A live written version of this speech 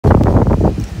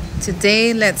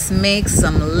Today, let's make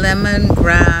some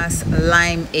lemongrass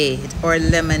limeade or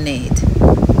lemonade.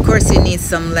 Of course, you need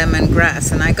some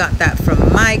lemongrass, and I got that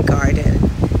from my garden.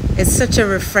 It's such a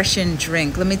refreshing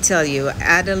drink, let me tell you.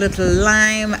 Add a little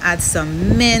lime, add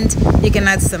some mint. You can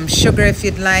add some sugar if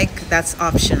you'd like. That's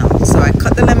optional. So I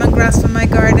cut the lemongrass from my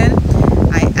garden.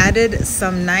 I added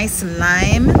some nice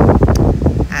lime,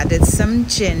 added some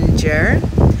ginger,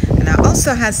 and I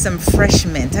also had some fresh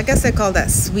mint. I guess I call that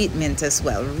sweet mint as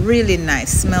well. Really nice,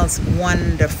 smells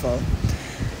wonderful.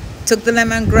 Took the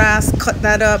lemongrass, cut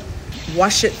that up,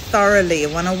 wash it thoroughly. You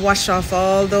want to wash off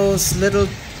all those little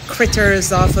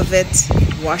critters off of it.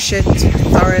 Wash it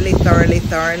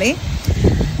thoroughly.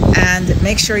 And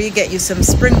make sure you get you some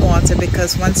spring water,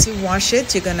 because once you wash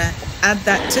it, you're gonna add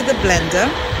that to the blender.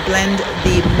 Blend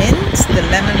the mint, the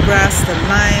lemongrass, the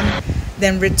lime,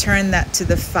 then return that to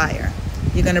the fire.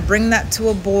 You're going to bring that to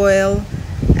a boil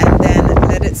and then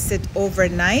let it sit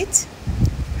overnight.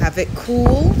 Have it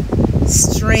cool,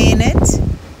 strain it,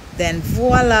 then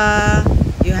voila,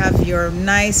 you have your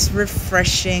nice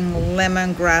refreshing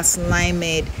lemongrass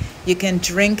limeade. You can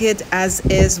drink it as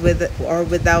is with or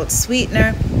without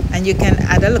sweetener, and you can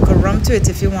add a little rum to it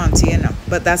if you want to,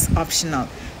 but that's optional.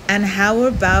 And how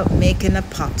about making a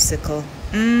popsicle?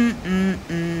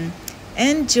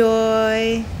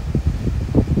 Enjoy.